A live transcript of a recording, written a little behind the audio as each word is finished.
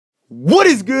What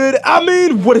is good? I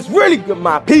mean, what is really good,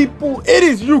 my people? It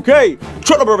is UK,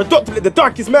 Trotler Dr. the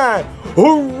darkest man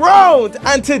around,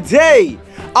 and today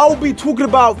I'll be talking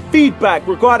about feedback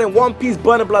regarding One Piece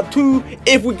Burning Blood 2.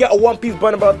 If we get a One Piece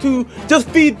Burning Blood 2, just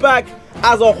feedback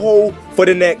as a whole for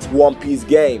the next One Piece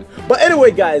game. But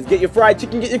anyway, guys, get your fried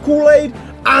chicken, get your Kool-Aid,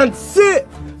 and sit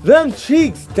them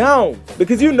cheeks down,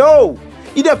 because you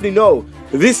definitely know,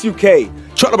 this UK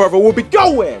Trotler will be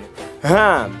going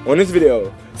ham on this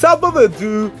video. So without further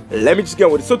ado, let me just get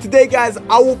with it. So today, guys,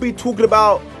 I will be talking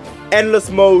about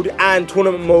endless mode and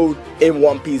tournament mode in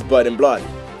One Piece Burning Blood.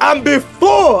 And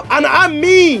before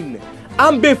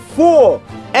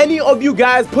any of you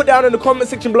guys put down in the comment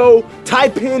section below,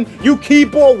 type in you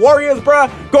keyboard warriors,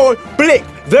 bruh, going blick.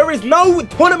 There is no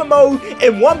tournament mode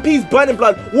in One Piece Burning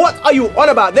Blood. What are you on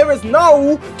about? There is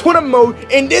no tournament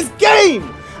mode in this game.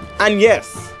 And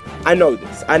yes, I know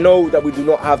this. I know that we do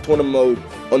not have tournament mode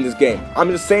on this game.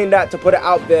 I'm just saying that to put it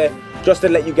out there, just to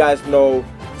let you guys know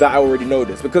that I already know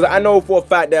this, because I know for a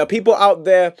fact there are people out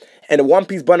there in the One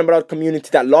Piece Burning Blood community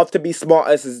that love to be smart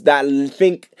asses, that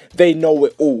think they know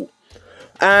it all.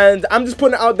 And I'm just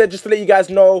putting it out there just to let you guys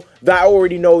know that I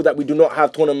already know that we do not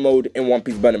have tournament mode in One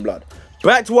Piece Burning Blood.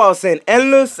 Back to what I was saying,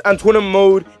 endless and tournament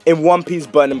mode in One Piece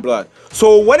Burning Blood.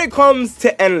 So when it comes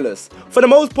to endless, for the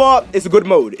most part, it's a good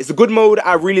mode. It's a good mode.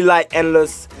 I really like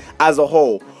endless as a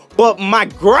whole. But my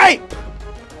gripe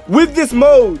with this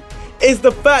mode is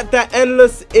the fact that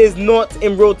endless is not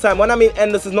in real time. When I mean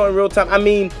endless is not in real time, I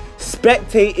mean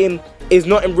spectating is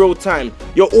not in real time.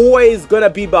 You're always gonna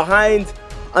be behind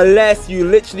unless you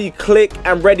literally click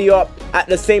and ready up at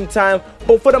the same time.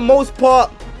 But for the most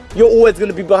part, you're always going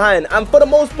to be behind, and for the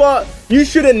most part you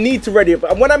shouldn't need to ready up.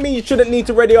 And when I mean you shouldn't need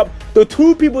to ready up, the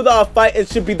two people that are fighting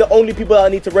should be the only people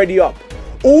that need to ready up.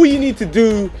 All you need to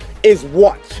do is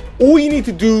watch. All you need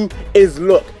to do is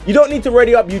look. You don't need to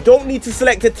ready up. You don't need to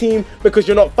select a team because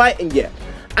you're not fighting yet.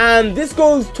 And this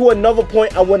goes to another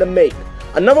point I want to make.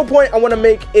 Another point I want to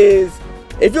make is,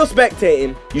 if you're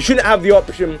spectating, you shouldn't have the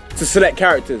option to select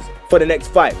characters for the next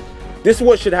fight. This is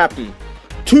what should happen.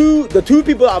 The two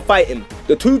people that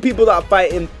are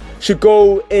fighting should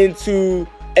go into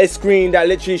a screen that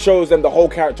literally shows them the whole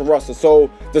character roster. So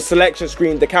the selection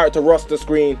screen, the character roster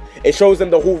screen, it shows them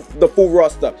the full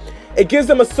roster. It gives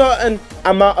them a certain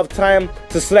amount of time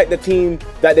to select the team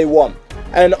that they want.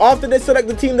 And after they select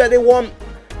the team that they want,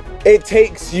 it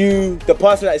takes you, the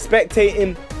person that is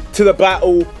spectating, to the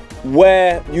battle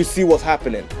where you see what's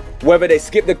happening. Whether they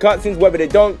skip the cutscenes, whether they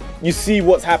don't, you see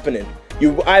what's happening.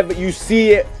 You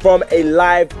see it from a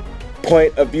live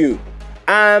point of view,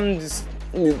 and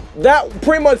that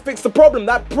pretty much fixes the problem.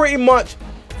 That pretty much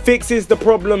fixes the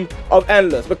problem of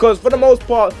endless, because for the most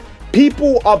part,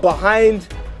 people are behind.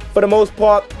 For the most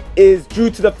part, is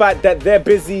due to the fact that they're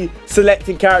busy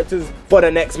selecting characters for the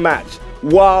next match.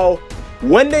 While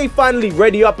when they finally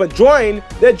ready up and join,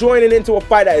 they're joining into a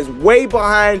fight that is way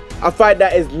behind, a fight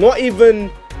that is not even,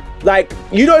 like,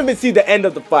 you don't even see the end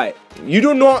of the fight. You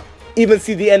do not even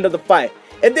see the end of the fight.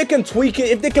 If they can tweak it,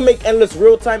 if they can make endless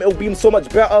real time, it will be so much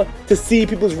better to see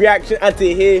people's reaction and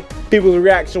to hear people's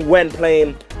reaction when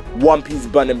playing One Piece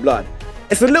Burning Blood.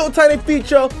 It's a little tiny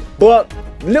feature, but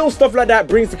little stuff like that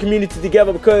brings the community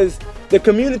together, because the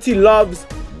community loves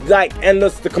like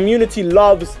endless. The community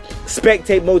loves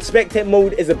spectate mode. Spectate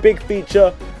mode is a big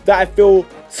feature that I feel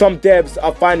some devs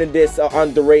are finding this an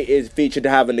underrated feature to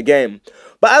have in the game.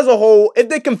 But as a whole, if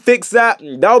they can fix that,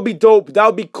 that would be dope. That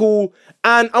would be cool.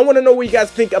 And I want to know what you guys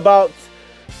think about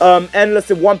endless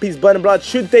in One Piece Burning Blood.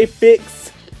 Should they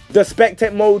fix the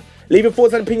spectate mode? Leave your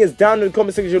thoughts and opinions down in the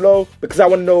comment section below, because I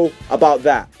want to know about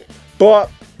that. But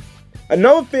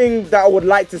another thing that I would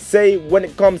like to say when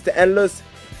it comes to endless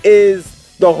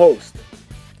is the host.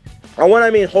 And when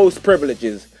I mean host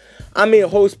privileges, I mean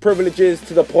host privileges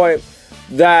to the point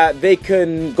that they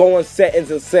can go on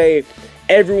settings and say,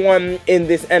 everyone in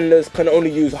this endless can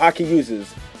only use hockey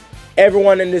users.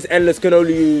 Everyone in this endless can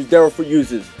only use Derrick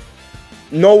users.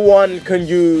 No one can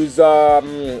use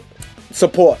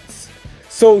supports.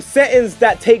 So settings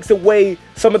that takes away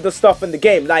some of the stuff in the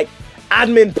game, like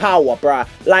admin power, bruh.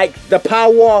 Like the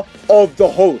power of the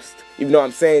host. You know what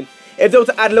I'm saying? If they were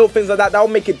to add little things like that, that will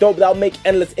make it dope. That will make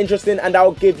endless interesting, and that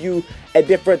will give you a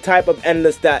different type of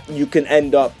endless that you can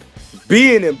end up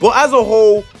being in. But as a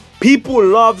whole, people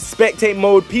love spectate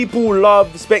mode. People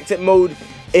love spectate mode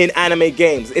in anime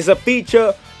games. It's a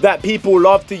feature that people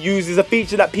love to use. It's a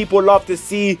feature that people love to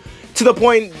see, to the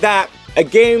point that a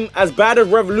game as bad as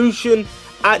Revolution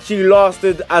actually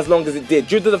lasted as long as it did,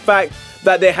 due to the fact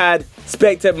that they had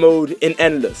spectate mode in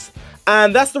endless.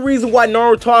 And that's the reason why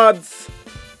Naruto's,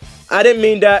 I didn't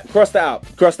mean that, cross that out,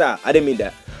 I didn't mean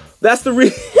that. That's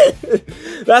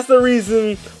the that's the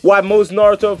reason why most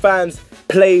Naruto fans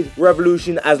played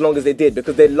Revolution as long as they did,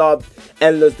 because they loved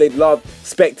Endless, they loved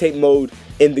spectate mode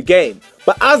in the game.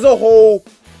 But as a whole,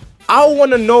 I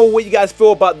want to know what you guys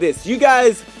feel about this. You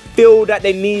guys feel that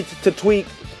they need to tweak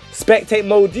spectate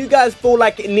mode? Do you guys feel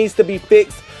like it needs to be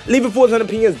fixed? Leave your thoughts and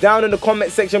opinions down in the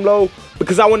comment section below,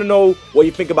 because I want to know what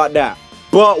you think about that.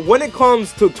 But when it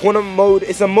comes to tournament mode,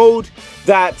 it's a mode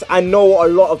that I know a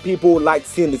lot of people like to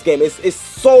see in this game. It's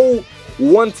so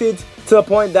wanted to the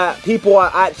point that people are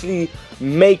actually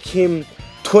making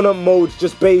tournament modes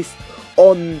just based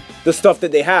on the stuff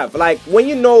that they have. Like, when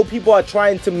you know people are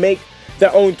trying to make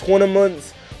their own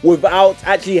tournaments without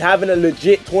actually having a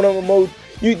legit tournament mode,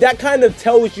 that kind of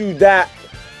tells you that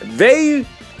they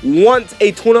want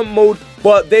a tournament mode,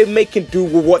 but they're making do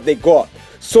with what they got.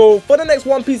 So for the next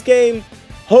One Piece game,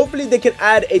 hopefully they can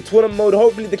add a tournament mode.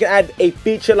 Hopefully they can add a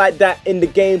feature like that in the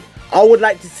game. I would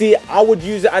like to see it. I would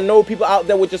use it. I know people out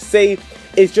there would just say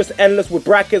it's just Endless with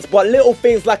brackets, but little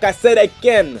things, like I said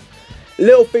again,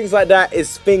 little things like that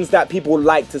is things that people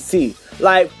like to see.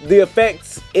 Like the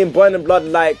effects in Burning Blood,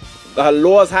 like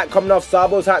Law's hat coming off,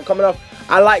 Sabo's hat coming off.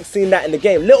 I like seeing that in the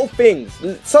game. Little things.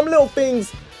 Some little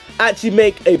things actually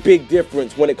make a big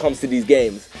difference when it comes to these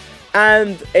games.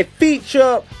 And a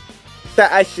feature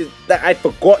that I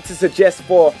forgot to suggest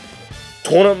for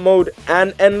tournament mode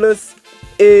and Endless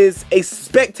is a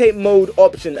spectate mode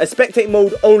option, a spectate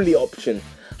mode only option.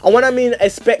 And when I mean a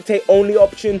spectate only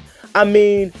option, I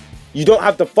mean you don't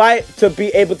have to fight to be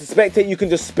able to spectate. You can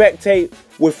just spectate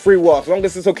with free will, as long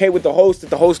as it's okay with the host, if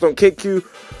the host don't kick you.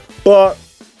 But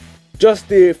just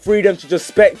the freedom to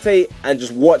just spectate and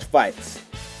just watch fights.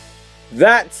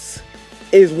 That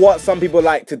is what some people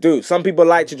like to do. Some people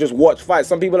like to just watch fights.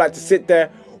 Some people like to sit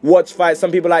there, watch fights.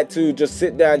 Some people like to just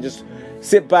sit there and just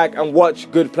sit back and watch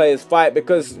good players fight.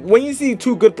 Because when you see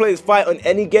two good players fight on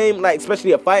any game, like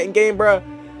especially a fighting game, bro,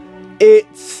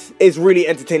 it's really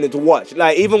entertaining to watch.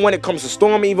 Like, even when it comes to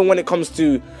Storm, even when it comes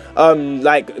to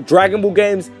like Dragon Ball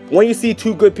games, when you see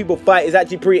two good people fight, it's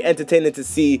actually pretty entertaining to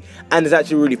see, and it's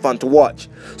actually really fun to watch.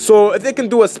 So if they can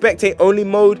do a spectate only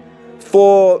mode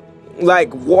for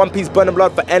like One Piece Burning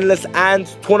Blood, for Endless and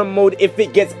tournament mode, if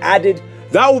it gets added,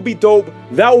 that would be dope,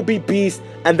 that would be beast,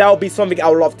 and that would be something I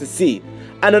would love to see.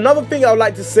 And another thing I would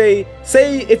like to say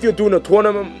if you're doing a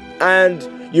tournament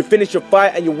and you finish your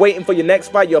fight and you're waiting for your next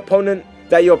fight, your opponent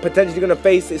that you're potentially going to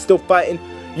face is still fighting,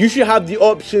 you should have the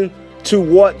option to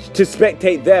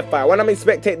spectate their fight. When I mean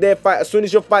spectate their fight, as soon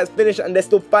as your fight's finished and they're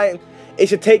still fighting, it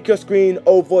should take your screen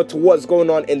over to what's going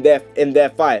on in their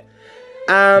fight.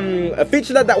 A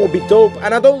feature that would be dope,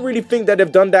 and I don't really think that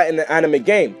they've done that in the anime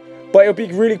game, but it would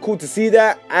be really cool to see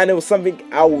that, and it was something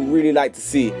I would really like to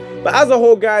see. But as a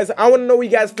whole, guys, I want to know what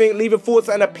you guys think. Leave your thoughts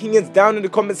and opinions down in the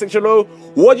comment section below.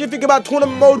 What do you think about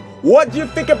tournament mode? What do you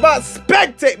think about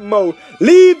spectate mode?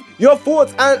 Leave your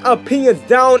thoughts and opinions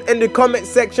down in the comment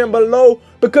section below,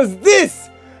 because this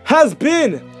has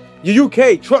been your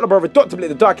UK Trotter Brother, Dr. Blake,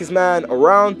 the darkest man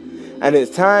around, and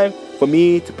it's time for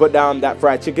me to put down that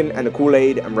fried chicken and the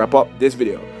Kool-Aid and wrap up this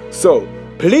video. So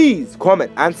please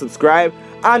comment and subscribe.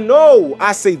 I know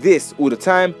I say this all the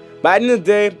time, but at the end of the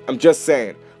day, I'm just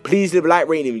saying, please leave a like,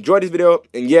 rate, and enjoy this video.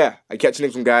 And yeah, I'll catch you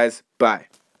next one, guys. Bye.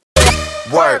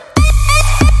 Work.